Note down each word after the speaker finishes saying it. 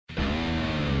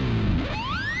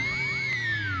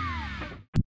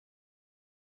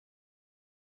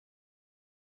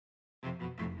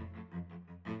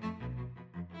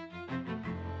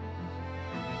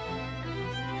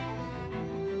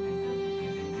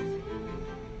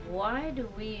Why do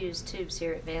we use tubes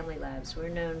here at Manley Labs? We're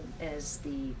known as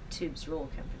the Tubes Roll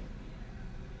Company.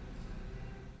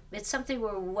 It's something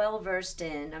we're well versed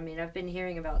in. I mean, I've been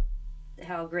hearing about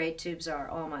how great tubes are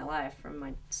all my life,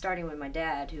 from starting with my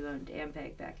dad, who owned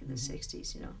Ampeg back in the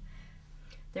 60s, you know.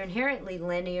 They're inherently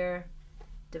linear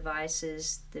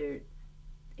devices. Their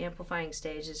amplifying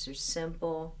stages are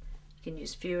simple. You can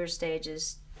use fewer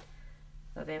stages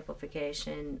of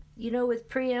amplification. You know, with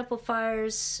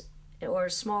preamplifiers or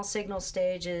small signal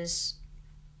stages,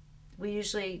 we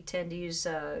usually tend to use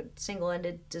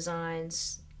single-ended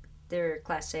designs. They're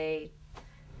Class A,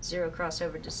 zero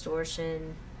crossover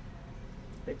distortion.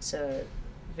 It's a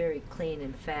very clean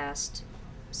and fast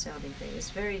sounding thing.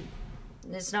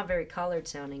 It's not very colored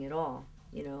sounding at all,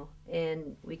 you know.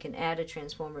 And we can add a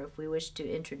transformer if we wish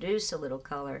to introduce a little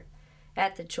color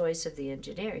at the choice of the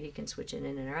engineer. He can switch it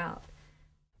in and out.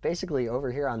 Basically,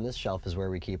 over here on this shelf is where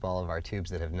we keep all of our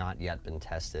tubes that have not yet been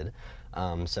tested.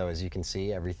 So as you can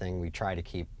see, everything we try to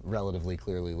keep relatively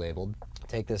clearly labeled.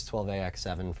 Take this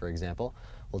 12AX7, for example.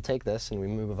 We'll take this and we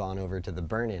move on over to the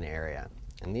burn-in area.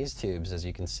 And these tubes, as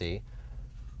you can see,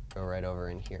 go right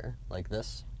over in here, like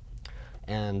this.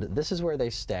 And this is where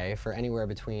they stay for anywhere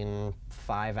between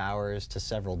 5 hours to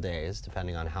several days,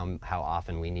 depending on how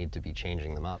often we need to be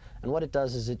changing them up. And what it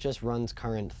does is it just runs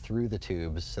current through the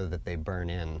tubes so that they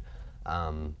burn in,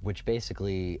 which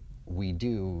basically we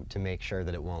do to make sure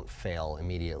that it won't fail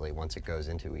immediately once it goes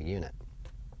into a unit.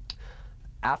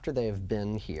 After they've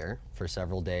been here for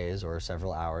several days or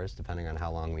several hours, depending on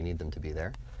how long we need them to be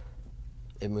there,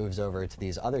 it moves over to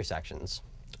these other sections,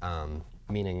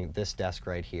 meaning this desk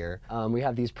right here. We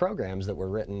have these programs that were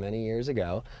written many years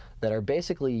ago that are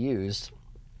basically used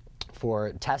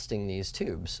for testing these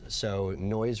tubes. So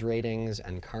noise ratings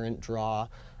and current draw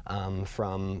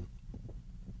from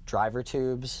driver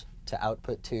tubes to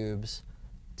output tubes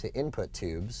to input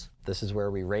tubes. This is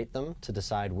where we rate them to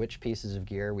decide which pieces of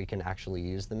gear we can actually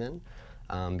use them in.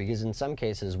 Because in some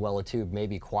cases, while a tube may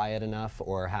be quiet enough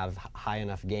or have high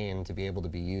enough gain to be able to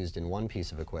be used in one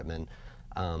piece of equipment,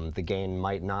 the gain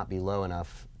might not be low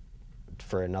enough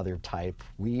for another type.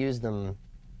 We use them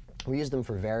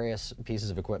for various pieces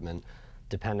of equipment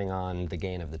depending on the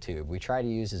gain of the tube. We try to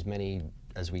use as many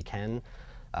as we can,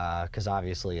 because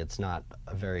obviously it's not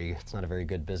a very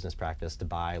good business practice to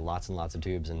buy lots and lots of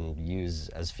tubes and use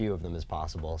as few of them as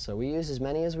possible. So we use as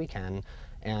many as we can,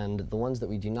 and the ones that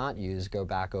we do not use go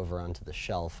back over onto the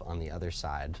shelf on the other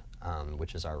side,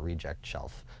 which is our reject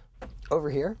shelf. Over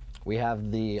here, we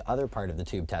have the other part of the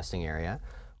tube testing area.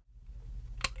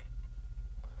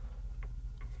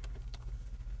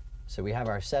 So we have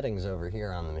our settings over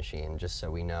here on the machine, just so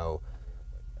we know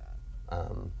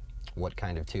what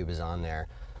kind of tube is on there.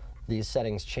 These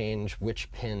settings change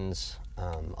which pins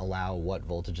allow what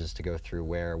voltages to go through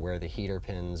where the heater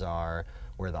pins are,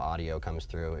 where the audio comes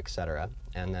through, etc.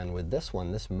 And then with this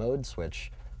one, this mode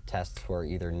switch tests for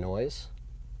either noise,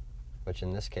 which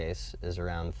in this case is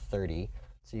around 30.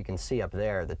 So you can see up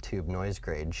there the tube noise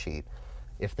grade sheet.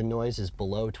 If the noise is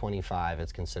below 25,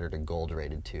 it's considered a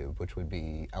gold-rated tube, which would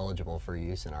be eligible for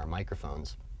use in our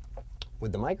microphones.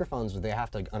 With the microphones, they have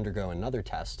to undergo another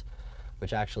test,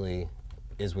 which actually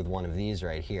is with one of these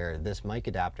right here. This mic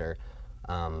adapter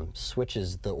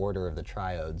switches the order of the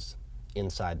triodes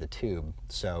inside the tube.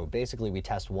 So basically we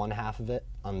test one half of it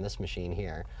on this machine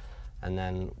here, and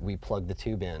then we plug the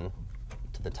tube in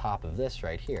to the top of this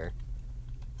right here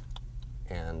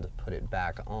and put it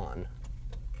back on.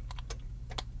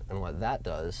 And what that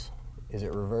does is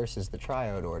it reverses the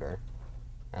triode order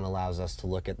and allows us to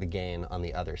look at the gain on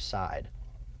the other side.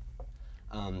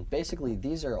 Basically,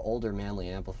 these are older Manley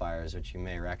amplifiers, which you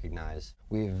may recognize.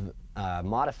 We've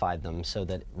modified them so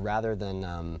that rather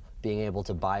than being able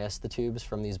to bias the tubes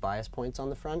from these bias points on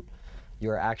the front,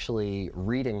 you're actually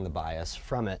reading the bias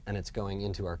from it, and it's going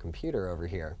into our computer over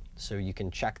here. So you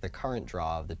can check the current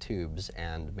draw of the tubes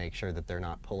and make sure that they're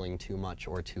not pulling too much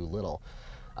or too little.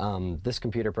 This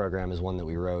computer program is one that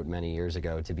we wrote many years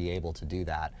ago to be able to do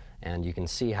that, and you can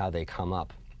see how they come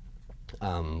up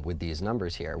with these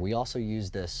numbers here. We also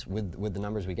use this, with the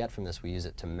numbers we get from this, we use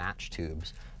it to match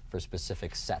tubes for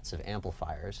specific sets of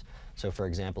amplifiers. So for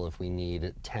example, if we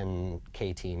need 10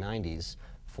 KT90s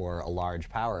for a large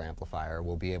power amplifier,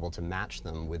 we'll be able to match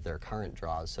them with their current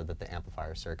draws so that the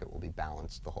amplifier circuit will be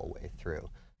balanced the whole way through.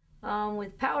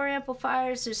 With power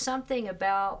amplifiers, there's something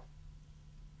about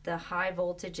the high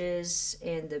voltages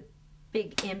and the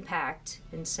big impact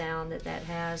in sound that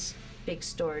has. Big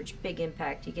storage, big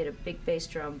impact. You get a big bass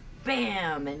drum,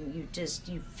 bam, and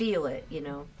you feel it, you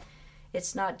know.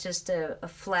 It's not just a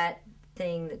flat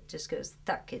thing that just goes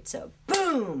thuck, it's a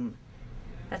boom.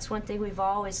 That's one thing we've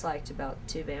always liked about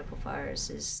tube amplifiers,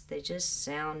 is they just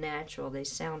sound natural. They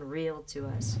sound real to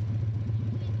us.